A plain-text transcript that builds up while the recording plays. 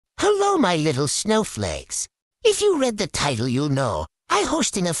Hello, my little snowflakes. If you read the title, you'll know I'm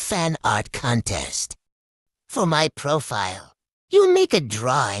hosting a fan art contest. For my profile, you'll make a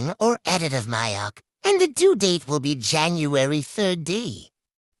drawing or edit of my art, and the due date will be January 3rd.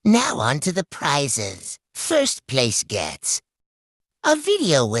 Now on to the prizes. First place gets a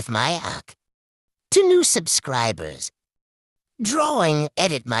video with my art. To new subscribers, drawing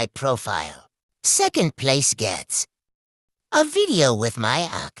edit my profile. Second place gets a video with my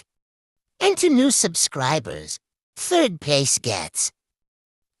art. And to new subscribers, third place gets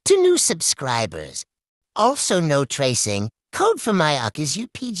to new subscribers. Also no tracing. Code for my art is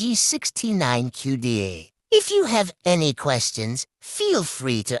UPG69QDA. If you have any questions, feel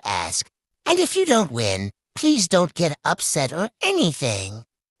free to ask. And if you don't win, please don't get upset or anything.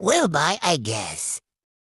 Well, bye, I guess.